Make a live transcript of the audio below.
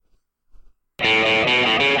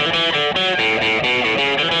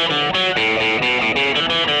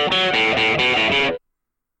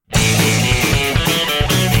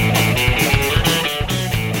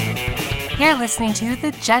listening to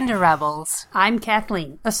The Gender Rebels. I'm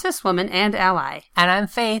Kathleen, a cis woman and ally. And I'm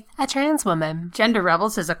Faith, a trans woman. Gender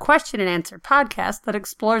Rebels is a question and answer podcast that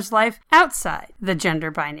explores life outside the gender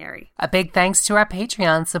binary. A big thanks to our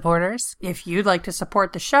Patreon supporters. If you'd like to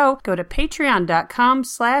support the show, go to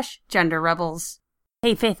patreon.com/genderrebels.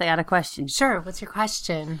 Hey, Faith, I got a question. Sure, what's your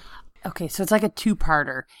question? Okay, so it's like a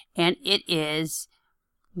two-parter, and it is,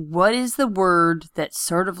 what is the word that's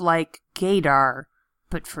sort of like gaydar,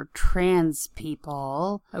 but for trans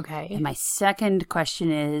people? Okay. And my second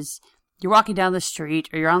question is, you're walking down the street,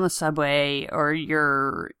 or you're on the subway, or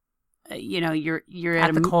you're at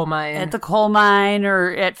the coal mine. At the coal mine,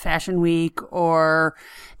 or at Fashion Week, or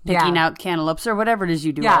picking out cantaloupes, or whatever it is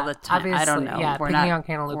you do all the time. Obviously, I don't know. Yeah, picking out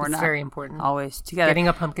cantaloupe is very important. Always together. Getting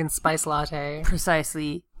a pumpkin spice latte.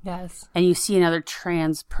 Precisely. Yes. And you see another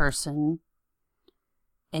trans person,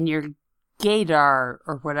 and your gaydar,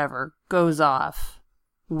 or whatever, goes off.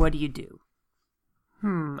 What do you do?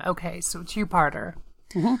 Okay, so two-parter.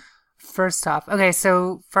 Mm-hmm. First off, okay,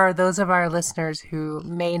 so for those of our listeners who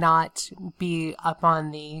may not be up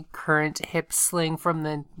on the current hip sling from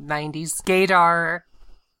the 90s, gaydar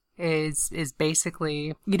is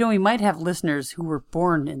basically... You know, we might have listeners who were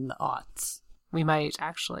born in the aughts. We might,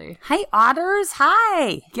 actually. Hey, otters,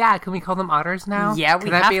 hi! Yeah, can we call them otters now? Yeah, we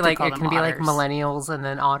have to call them It can be like otters. millennials and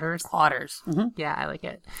then otters? Otters. Mm-hmm. Yeah, I like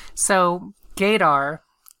it. So, gaydar,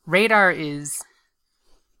 radar is...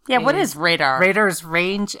 Yeah, what is radar? Radar's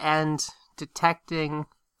range and detecting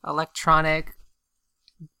electronic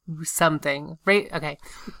something. Okay.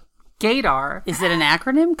 Gaydar. Is it an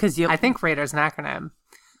acronym? I think radar's an acronym.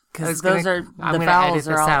 Because those are the vowels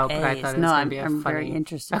are all out, A's. but I thought it was No, going to be I'm funny. very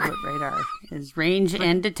interested in what radar is. Range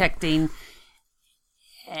and detecting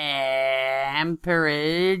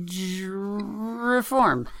amperage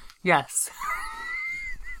reform. Yes.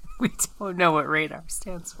 We don't know what radar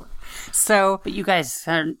stands for. So, but you guys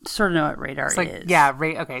sort of know what radar is. Yeah,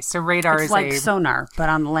 okay, so radar it's like sonar, but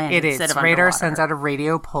on land it instead is. of Radar underwater. sends out a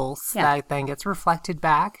radio pulse that then gets reflected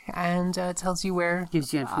back and tells you where...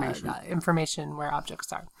 Gives you information. Information where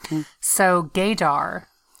objects are. So, gaydar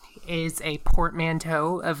is a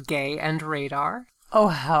portmanteau of gay and radar. Oh,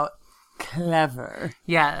 how clever.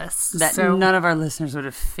 Yes. That none of our listeners would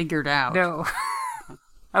have figured out. No.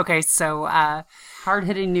 Okay, so...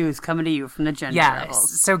 hard-hitting news coming to you from the Gender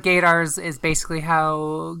Rebels. So gaydar is basically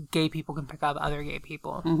how gay people can pick up other gay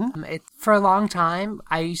people. Mm-hmm. For a long time,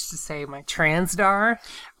 I used to say my transdar.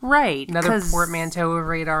 Right. Another portmanteau of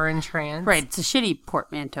radar and trans. Right, it's a shitty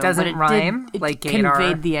portmanteau. Doesn't rhyme like gaydar.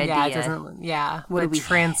 Conveyed the idea. Yeah, it doesn't. Yeah, what but do we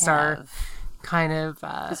transdar have? Kind of...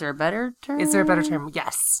 is there a better term? Is there a better term?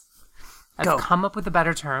 Yes. I've come up with a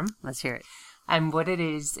better term. Let's hear it. And what it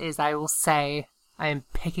is I will say... I am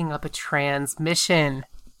picking up a transmission.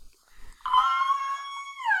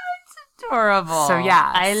 It's adorable. So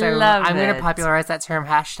yeah, I love it. I'm going to popularize that term,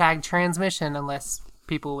 #transmission, unless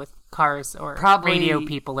people with cars or radio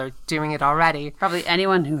people are doing it already. Probably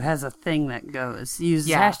anyone who has a thing that goes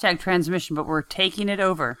uses #transmission, but we're taking it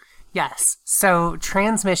over. Yes. So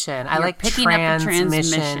transmission. I like picking up a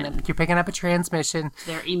transmission. You're picking up a transmission.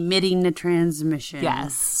 They're emitting the transmission.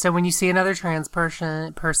 Yes. So when you see another trans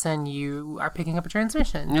person, you are picking up a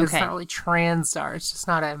transmission. Okay. It's not really transdar. It's just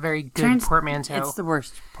not a very good portmanteau. It's the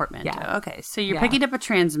worst portmanteau. Yeah. Okay. So you're picking up a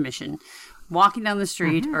transmission, walking down the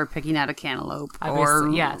street, or picking out a cantaloupe, or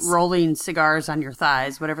rolling cigars on your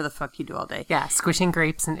thighs, whatever the fuck you do all day. Yeah. Squishing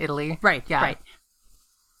grapes in Italy. Right. Yeah. Right.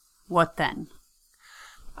 What then?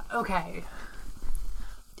 Okay.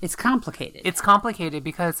 It's complicated. It's complicated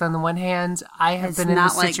because on the one hand, I have been in not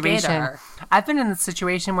this like situation. gaydar. I've been in the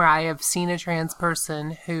situation where I have seen a trans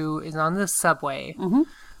person who is on the subway. Mm-hmm.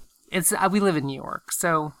 We live in New York,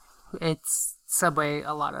 so it's subway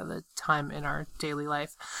a lot of the time in our daily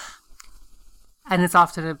life. And it's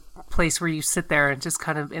often a place where you sit there and just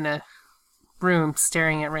kind of in a room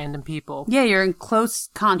staring at random people. Yeah, you're in close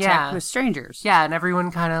contact with strangers. Yeah, and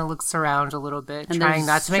everyone kind of looks around a little bit, and trying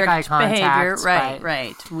not to make eye contact.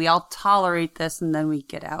 Right. We all tolerate this, and then we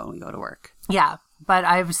get out and we go to work. Yeah, but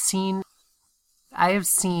I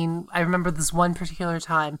remember this one particular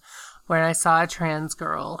time where I saw a trans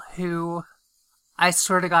girl who, I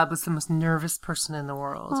swear to God, was the most nervous person in the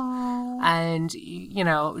world. Aww. And,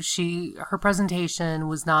 her presentation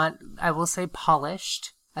was not, I will say,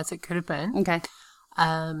 polished, as it could have been. Okay.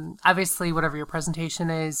 Obviously, whatever your presentation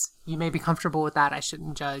is, you may be comfortable with that. I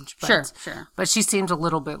shouldn't judge. But, Sure. But she seemed a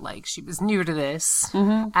little bit like she was new to this.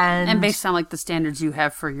 Mm-hmm. And based on the standards you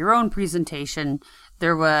have for your own presentation,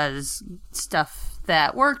 there was stuff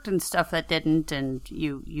that worked and stuff that didn't, and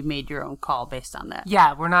you made your own call based on that.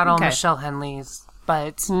 Yeah, we're not all Michelle Henleys.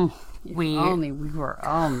 but If only we were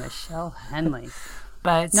all Michelle Henley.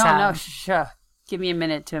 But No, give me a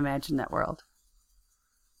minute to imagine that world.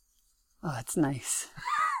 Oh, it's nice.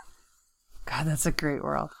 God, that's a great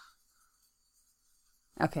world.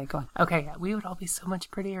 Okay, go on. Okay, yeah, we would all be so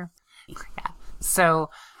much prettier. Yeah. So,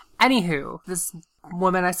 anywho, this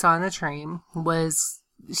woman I saw on the train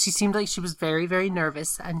she seemed like she was very, very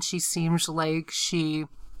nervous, and she seemed like she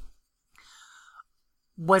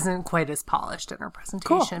wasn't quite as polished in her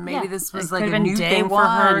presentation. Cool. Maybe Yeah. this was It like could've a been new day thing for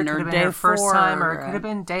her. It one could or have been day her first 4, time, or it right. could have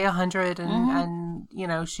been day 100, and you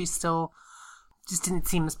know, she still just didn't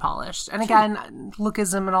seem as polished. And again,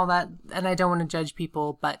 lookism and all that, and I don't want to judge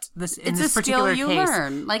people, but in It's this a skill particular you case,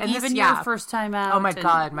 learn. Like, and even this- your first time out. Oh my and-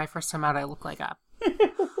 God, my first time out, I look like a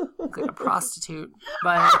prostitute,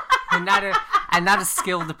 but not a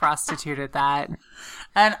skilled prostitute at that.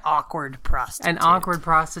 An awkward prostitute. An awkward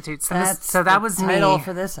prostitute. So, That's that was the title me.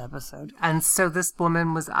 for this episode. And so this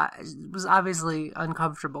woman was obviously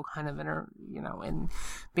uncomfortable, kind of in her, you know, in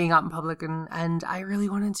being out in public, and I really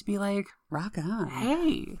wanted to be like, Rock on.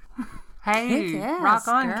 hey, Kick ass, rock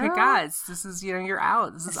on, girl. kick ass. This is, you know, you're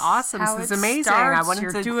out. This is awesome. How This is it amazing. starts.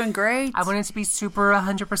 You're doing great. I wanted to be super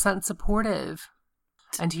 100% supportive.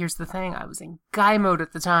 And here's the thing, I was in guy mode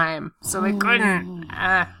at the time, so I couldn't.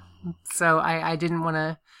 So I didn't want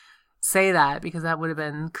to say that because that would have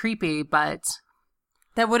been creepy, but...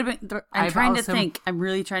 That would have been... I'm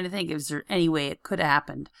really trying to think. Is there any way it could have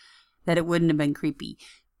happened that it wouldn't have been creepy?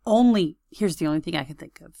 Here's the only thing I can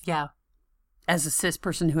think of. Yeah. As a cis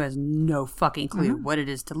person who has no fucking clue what it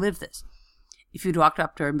is to live this. If you'd walked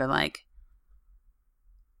up to her and been like,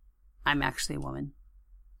 I'm actually a woman.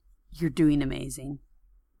 You're doing amazing.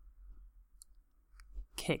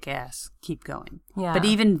 Kick ass. Keep going. Yeah. But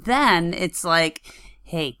even then, it's like,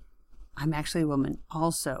 hey, I'm actually a woman.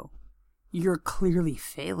 Also, you're clearly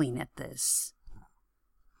failing at this.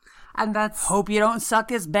 And that's... Hope you don't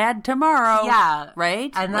suck as bad tomorrow. Yeah.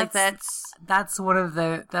 Right? And like that's one of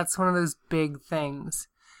those big things,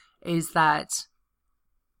 is that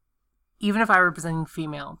even if I were presenting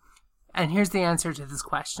female, and here's the answer to this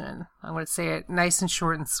question, I'm going to say it nice and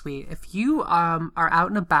short and sweet. If you are out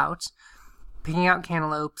and about picking out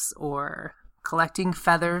cantaloupes or collecting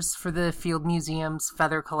feathers for the Field Museum's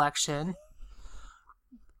feather collection,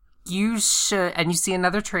 you should, and you see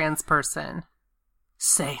another trans person,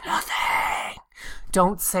 say nothing.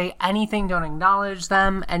 Don't say anything. Don't acknowledge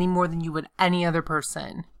them any more than you would any other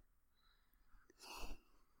person.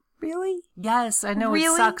 Really? Yes, I know it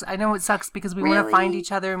sucks. I know it sucks because we want to find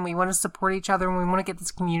each other and we want to support each other and we want to get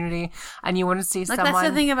this community, and you want to see someone. That's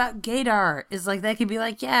the thing about gaydar, is like they could be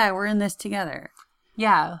like, yeah, we're in this together.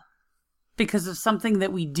 Yeah. Because of something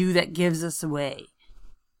that we do that gives us away.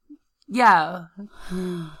 Yeah.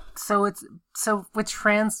 So with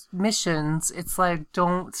transmissions, it's like,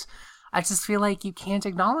 I just feel like you can't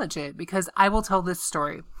acknowledge it, because I will tell this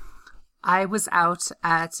story. I was out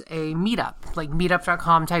at a meetup, like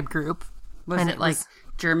meetup.com type group. Was it like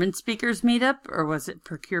German speakers meetup, or was it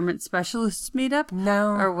procurement specialists meetup?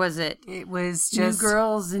 No. Or was it was just New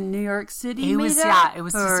Girls in New York City it meetup? was, yeah, it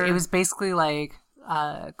was just, it was basically like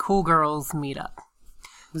cool girls meetup.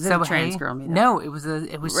 Was it a trans girl meetup? No, it was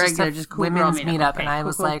regular, just cool women's girl meetup. Okay, and I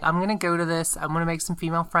was cool. like, I'm going to go to this. I'm going to make some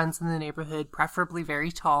female friends in the neighborhood, preferably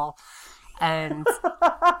very tall. And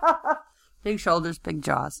big shoulders, big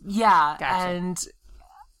jaws. yeah. Gotcha. And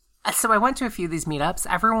so I went to a few of these meetups.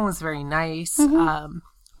 Everyone was very nice.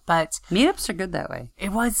 But meetups are good that way. it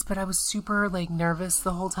was, but I was super like nervous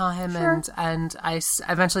the whole time. Sure. And I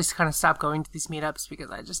eventually kind of stopped going to these meetups because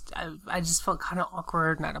I just felt kind of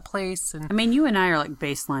awkward and out of place. And I mean, you and I are like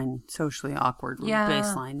baseline socially awkward. yeah,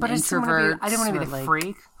 Baseline but introverts. I didn't want to be the like,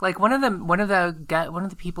 freak. Like one of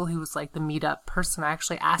the people who was like the meetup person, I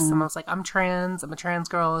actually asked them. I was like, I'm trans. I'm a trans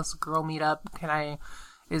girl. It's a girl meetup.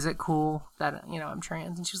 Is it cool that, I'm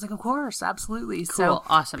trans? And she was like, of course, absolutely. Cool, So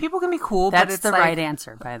awesome. people can be cool, That's but it's the like, right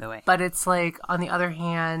answer, by the way. But it's like, on the other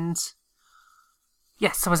hand,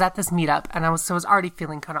 yes, so I was at this meetup and I was already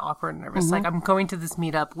feeling kind of awkward and nervous. Like, I'm going to this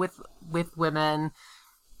meetup with women.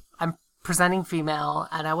 I'm presenting female,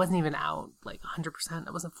 and I wasn't even out like 100%.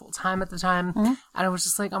 I wasn't full time at the time. And I was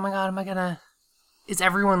just like, oh my God, is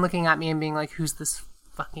everyone looking at me and being like, who's this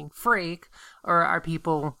fucking freak? Or are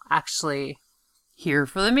people actually Here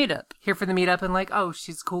for the meetup and like, oh,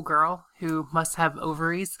 she's a cool girl who must have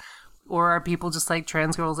ovaries? Or are people just like,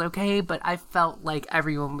 trans girls okay? But I felt like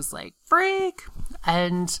everyone was like, freak.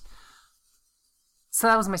 And so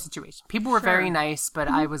that was my situation. People were very nice, but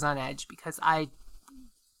I was on edge because I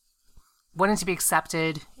wanted to be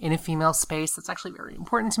accepted in a female space. That's actually very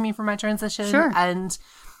important to me for my transition. Sure. And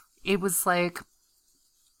it was like,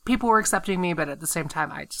 people were accepting me, but at the same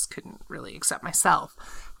time, I just couldn't really accept myself.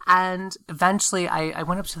 And eventually, I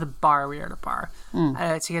went up to the bar. We were at a bar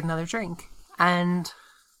to get another drink. And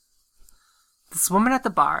this woman at the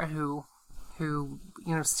bar who,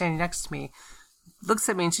 standing next to me, looks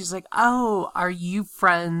at me and she's like, "Oh, are you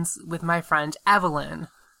friends with my friend Evelyn?"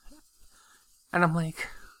 And I'm like,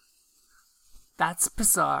 "That's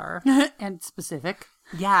bizarre." And specific.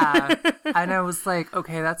 Yeah. And I was like,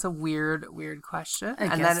 okay, that's a weird question. I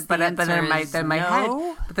and guess then in my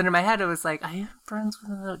no. head it was like, I am friends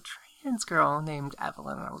with a trans girl named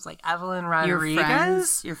Evelyn. And I was like, Evelyn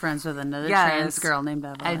Rodriguez? You're friends with another trans girl named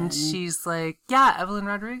Evelyn. And she's like, yeah, Evelyn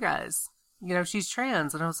Rodriguez. She's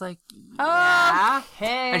trans. And I was like, yeah.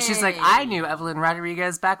 Okay. And she's like, I knew Evelyn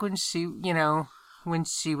Rodriguez back when she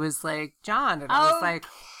was like John. And I was like,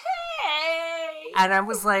 and I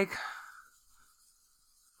was like,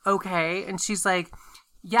 okay. And she's like,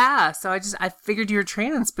 yeah, so I figured you were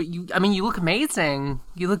trans, but you look amazing.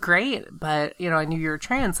 You look great, but, I knew you were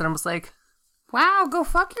trans. And I was like, wow, go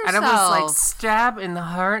fuck yourself. And I was like, stab in the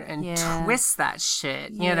heart and twist that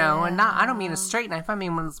shit, and I don't mean a straight knife. I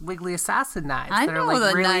mean one of those wiggly assassin knives that are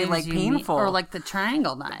like really like painful. Or like the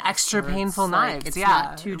triangle knife. Extra painful knives. It's yeah.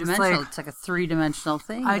 not two-dimensional. It's like a three-dimensional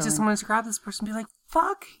thing. I just wanted to grab this person and be like,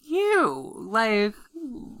 fuck you. Like,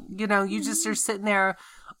 you just are sitting there.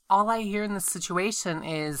 All I hear in this situation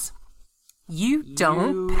is, you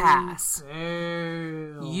don't pass.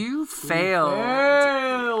 You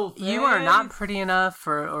failed. You are not pretty enough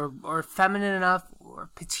or feminine enough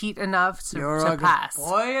or petite enough to pass.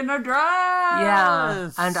 Boy in a dress. Yeah.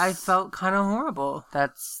 And I felt kind of horrible.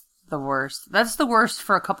 That's the worst. That's the worst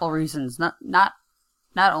for a couple reasons. Not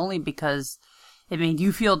only because it made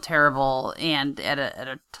you feel terrible and at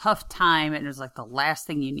a tough time, and it was like the last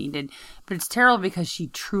thing you needed. But it's terrible because she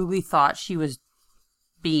truly thought she was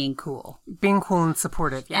being cool. Being cool and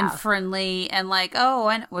supportive, yeah. And friendly, and like, oh,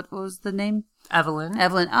 and what was the name? Evelyn.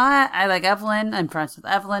 Evelyn. I like Evelyn. I'm friends with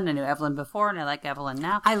Evelyn. I knew Evelyn before, and I like Evelyn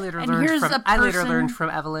now. I later learned from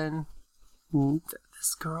Evelyn.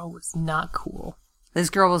 This girl was not cool. This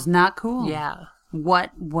girl was not cool? Yeah.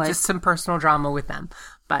 What? Just some personal drama with them.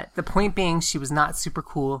 But the point being, she was not super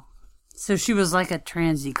cool. So she was like a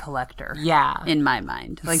transy collector. Yeah. In my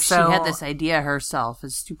mind. Like she had this idea herself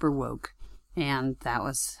as super woke. And that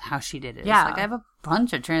was how she did it. Yeah. It's like, I have a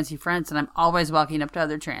bunch of transy friends, and I'm always walking up to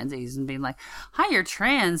other transies and being like, hi, you're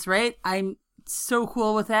trans, right? I'm so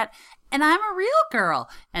cool with that. And I'm a real girl.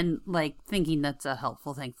 And like thinking that's a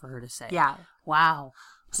helpful thing for her to say. Yeah. Wow.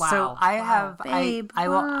 So I will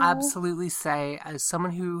wow. absolutely say, as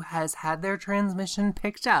someone who has had their transmission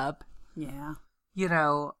picked up, yeah,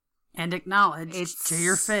 and acknowledged to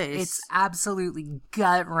your face, it's absolutely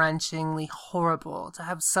gut-wrenchingly horrible to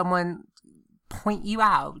have someone point you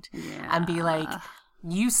out and be like,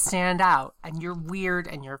 you stand out and you're weird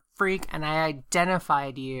and you're a freak and I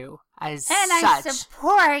identified you as such. And I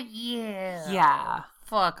support you. Yeah.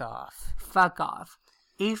 Fuck off.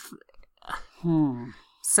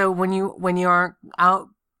 So when you are out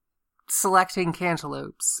selecting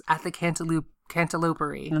cantaloupes at the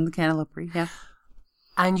cantaloupery. In the cantaloupery, yeah.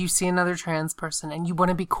 And you see another trans person and you want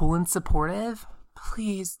to be cool and supportive,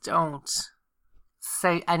 please don't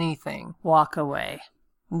say anything. Walk away.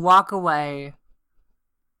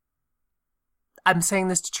 I'm saying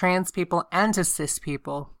this to trans people and to cis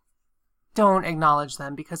people. Don't acknowledge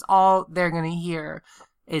them, because all they're going to hear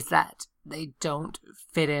is that they don't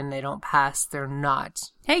fit in, they don't pass, they're not.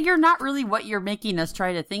 Hey, you're not really what you're making us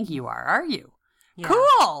try to think you are you? Yeah.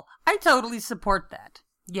 Cool! I totally support that.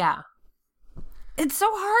 Yeah. It's so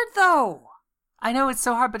hard, though. I know it's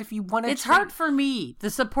so hard, but if you want to... It's hard for me, the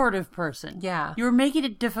supportive person. Yeah. You're making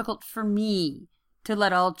it difficult for me to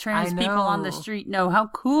let all trans people on the street know how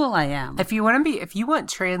cool I am. If you want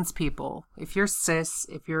trans people, if you're cis,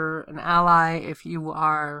 if you're an ally, if you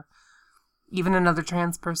are even another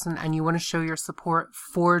trans person and you want to show your support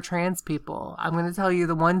for trans people, I'm going to tell you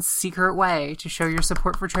the one secret way to show your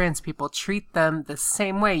support for trans people: treat them the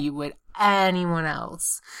same way you would anyone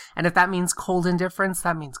else. And if that means cold indifference,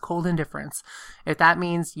 that means cold indifference. If that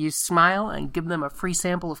means you smile and give them a free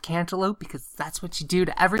sample of cantaloupe because that's what you do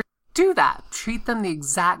to everyone, do that. Treat them the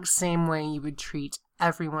exact same way you would treat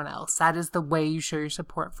everyone else. That is the way you show your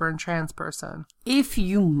support for a trans person. If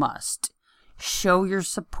you must show your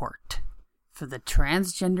support for the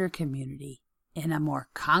transgender community in a more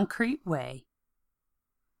concrete way,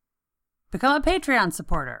 become a Patreon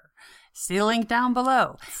supporter. See the link down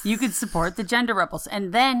below. You can support the Gender Rebels,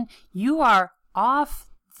 and then you are off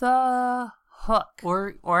the hook.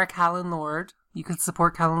 Or a Callan Lord. You can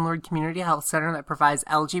support Callan Lord Community Health Center that provides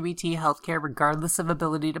LGBT healthcare regardless of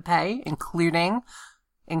ability to pay, including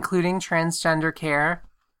including transgender care.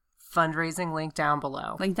 Fundraising link down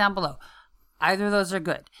below. Link down below. Either of those are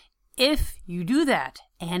good. If you do that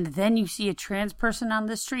and then you see a trans person on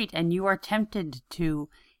the street and you are tempted to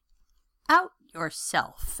out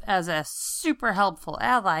yourself as a super helpful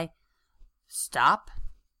ally, stop.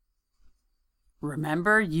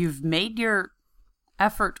 Remember, you've made your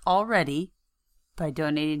effort already by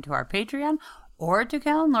donating to our Patreon or to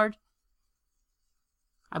Callan Lord.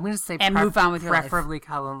 I'm going to say and move on with your preferably life.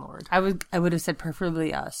 Callan Lord. I would have said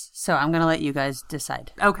preferably us. So I'm going to let you guys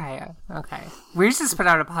decide. Okay. We just put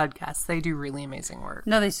out a podcast. They do really amazing work.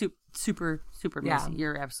 No, they super amazing. Yeah.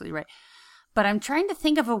 You're absolutely right. But I'm trying to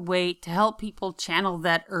think of a way to help people channel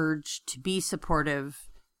that urge to be supportive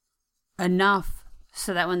enough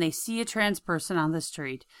so that when they see a trans person on the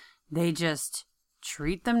street, they just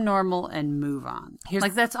treat them normal and move on.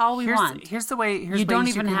 That's all we want. Here's the way. You don't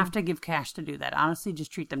even have to give cash to do that. Honestly,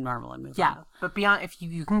 just treat them normal and move on. Yeah, but beyond, if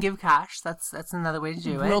you can give cash, that's another way to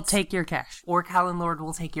do it. We'll take your cash. Or Callan Lord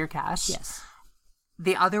will take your cash. Yes.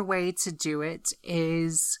 The other way to do it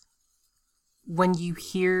is when you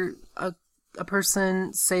hear a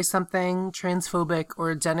person say something transphobic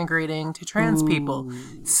or denigrating to trans people,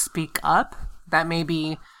 speak up. That may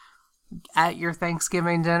be at your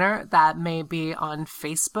Thanksgiving dinner, that may be on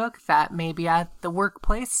Facebook, that may be at the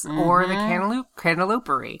workplace or the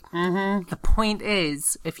cantaloupery. The point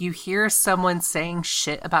is, if you hear someone saying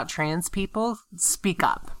shit about trans people, speak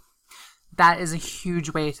up. That is a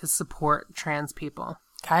huge way to support trans people.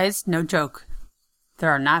 Guys, no joke.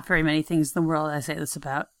 There are not very many things in the world I say this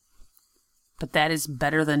about, but that is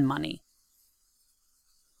better than money.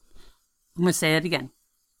 I'm going to say it again.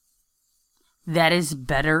 That is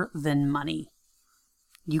better than money.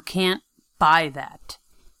 You can't buy that.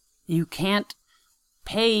 You can't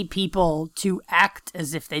pay people to act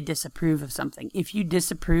as if they disapprove of something. If you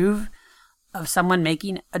disapprove of someone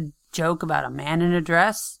making a joke about a man in a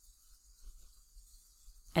dress,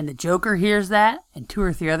 and the Joker hears that, and 2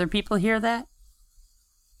 or 3 other people hear that,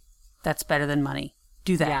 that's better than money.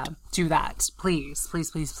 Do that. Yeah, do that. Please,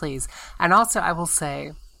 please, please, please. And also, I will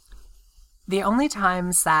say, the only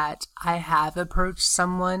times that I have approached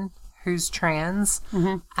someone who's trans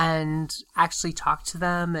and actually talked to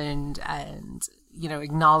them and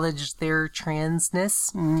acknowledged their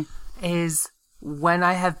transness is when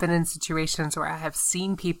I have been in situations where I have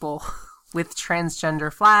seen people with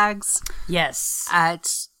transgender flags. Yes. At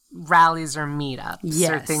rallies or meetups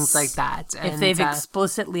or things like that. And if they've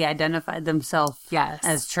explicitly identified themselves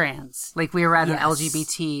as trans. Like we were at an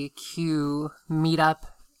LGBTQ meetup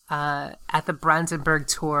at the Brandenburg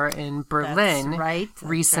tour in Berlin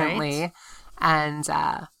recently. And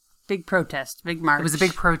big protest, big march. It was a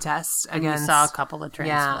big protest against... We saw a couple of trans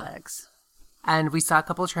flags. And we saw a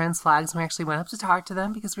couple of trans flags, and we actually went up to talk to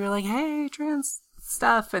them because we were like, hey, trans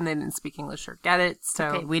stuff, and they didn't speak English or get it. So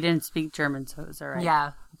okay, we didn't speak German, so it was all right.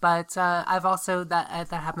 Yeah, but I've also... That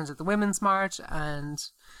happens at the Women's March and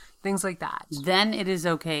things like that. Then it is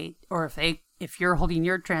okay, or if you're holding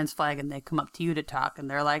your trans flag and they come up to you to talk and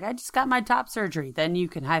they're like, I just got my top surgery, then you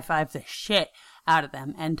can high five the shit out of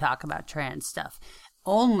them and talk about trans stuff.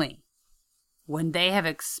 Only when they have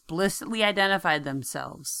explicitly identified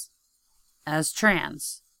themselves as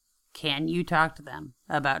trans can you talk to them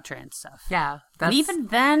about trans stuff. Yeah. And even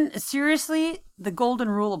then, seriously, the golden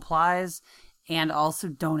rule applies. And also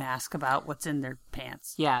don't ask about what's in their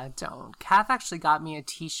pants. Yeah, don't. Kath actually got me a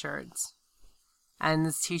t-shirt. And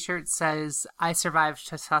this t-shirt says, I survived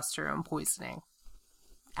testosterone poisoning.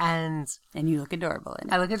 And you look adorable in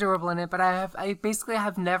it. I look adorable in it, but I basically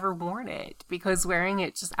have never worn it because wearing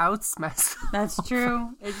it just outs myself. That's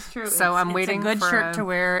true. It's true. So I'm waiting for a good shirt to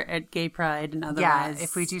wear at Gay Pride and otherwise. Yeah,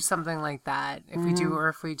 if we do something like that. If we do,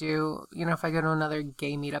 if I go to another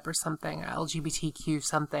gay meetup or something, or LGBTQ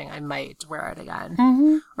something, I might wear it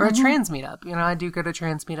again. Or a trans meetup. I do go to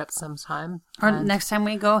trans meetups sometime. Or next time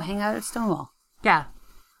we go hang out at Stonewall. Yeah.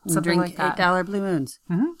 Something drink like $8 Blue Moons.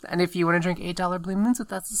 And if you want to drink $8 Blue Moons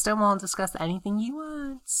with us at Stonewall and discuss anything you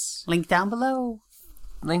want. Link down below.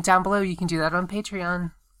 You can do that on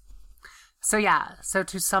Patreon. So yeah,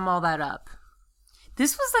 to sum all that up.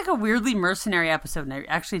 This was like a weirdly mercenary episode, and I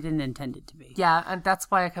actually didn't intend it to be. Yeah, and that's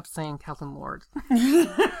why I kept saying Callan Lord.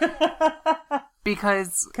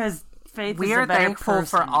 Because Faith we are thankful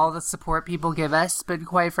for all the support people give us, but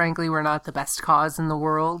quite frankly, we're not the best cause in the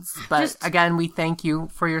world. But again, we thank you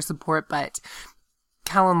for your support. But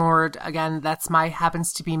Callan Lord, again,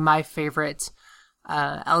 happens to be my favorite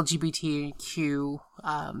LGBTQ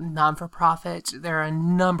non-for-profit. There are a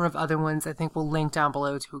number of other ones. I think we'll link down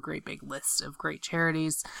below to a great big list of great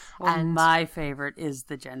charities. Well, and my favorite is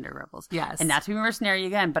the Gender Rebels. Yes. And not to be mercenary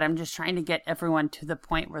again, but I'm just trying to get everyone to the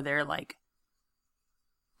point where they're like,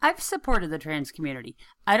 I've supported the trans community.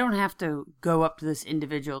 I don't have to go up to this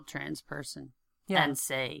individual trans person and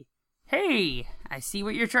say, hey, I see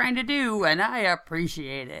what you're trying to do and I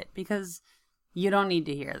appreciate it, because you don't need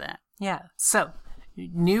to hear that. Yeah. So,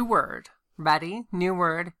 new word. Ready? New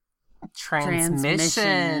word.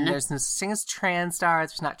 Transmission. There's no such thing as transdar.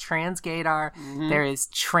 There's not transgaydar. Mm-hmm. There is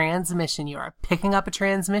transmission. You are picking up a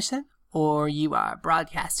transmission or you are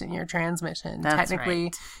broadcasting your transmission. That's Technically,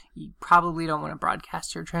 right. You probably don't want to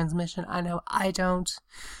broadcast your transmission. I know I don't.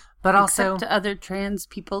 But Except also to other trans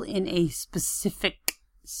people in a specific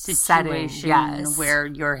setting, situation where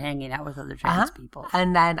you're hanging out with other trans people.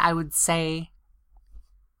 And then I would say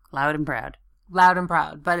loud and proud. Loud and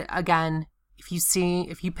proud. But again,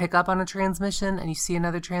 if you pick up on a transmission and you see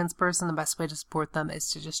another trans person, the best way to support them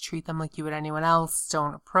is to just treat them like you would anyone else.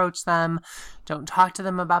 Don't approach them. Don't talk to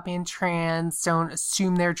them about being trans. Don't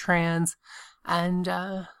assume they're trans. And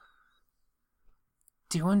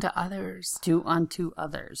do unto others. Do unto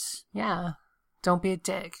others. Yeah. Don't be a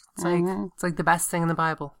dick. It's like the best thing in the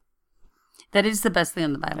Bible. That is the best thing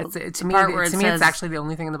in the Bible. To me, it's actually the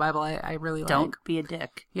only thing in the Bible I really like. Don't be a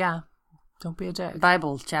dick. Yeah. Don't be a dick.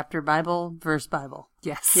 Bible, chapter Bible, verse Bible.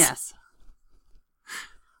 Yes. Yes.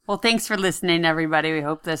 Well, thanks for listening, everybody. We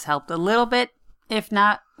hope this helped a little bit. If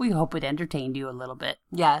not, we hope it entertained you a little bit.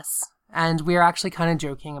 Yes. And we're actually kind of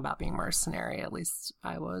joking about being mercenary. At least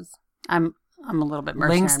I was. I'm a little bit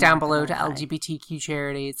mercenary. Links down below to LGBTQ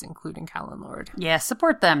charities, including Callan Lord. Yeah,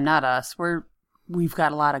 support them, not us. We've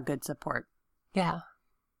got a lot of good support. Yeah.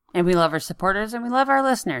 And we love our supporters and we love our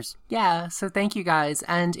listeners. Yeah, so thank you guys.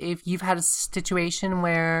 And if you've had a situation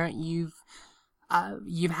where you've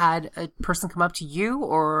had a person come up to you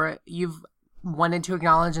or you've wanted to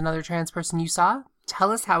acknowledge another trans person you saw,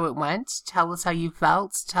 tell us how it went. Tell us how you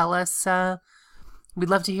felt. Tell us. We'd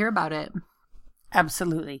love to hear about it.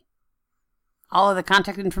 Absolutely. All of the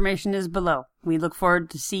contact information is below. We look forward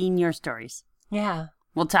to seeing your stories. Yeah.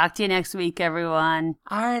 We'll talk to you next week, everyone.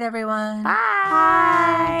 All right, everyone.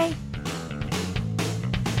 Bye.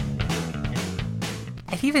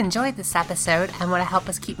 If you've enjoyed this episode and want to help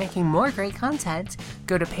us keep making more great content,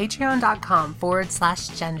 go to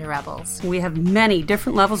patreon.com/genderrebels. We have many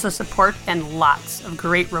different levels of support and lots of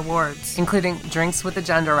great rewards, including drinks with the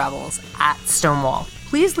Gender Rebels at Stonewall.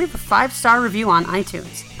 Please leave a 5-star review on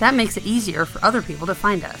iTunes. That makes it easier for other people to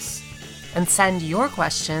find us. And send your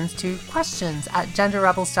questions to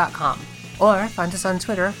questions@genderrebels.com or find us on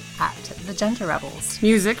Twitter @TheGenderRebels.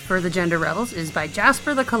 Music for The Gender Rebels is by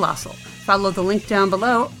Jasper the Colossal. Follow the link down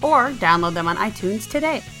below or download them on iTunes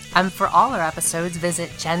today. And for all our episodes,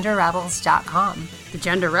 visit genderrebels.com. The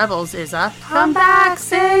Gender Rebels is a Comeback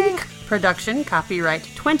Sync production, copyright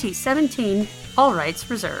 2017, all rights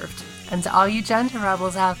reserved. And to all you Gender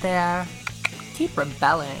Rebels out there, keep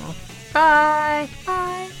rebelling. Bye.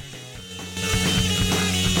 Bye.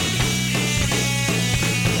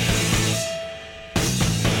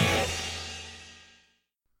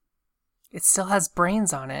 It still has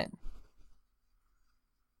brains on it.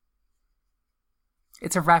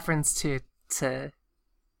 It's a reference to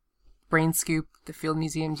Brain Scoop, the Field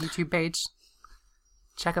Museum's YouTube page.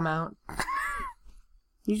 Check them out.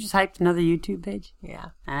 You just hyped another YouTube page?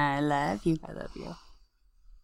 Yeah. I love you. I love you.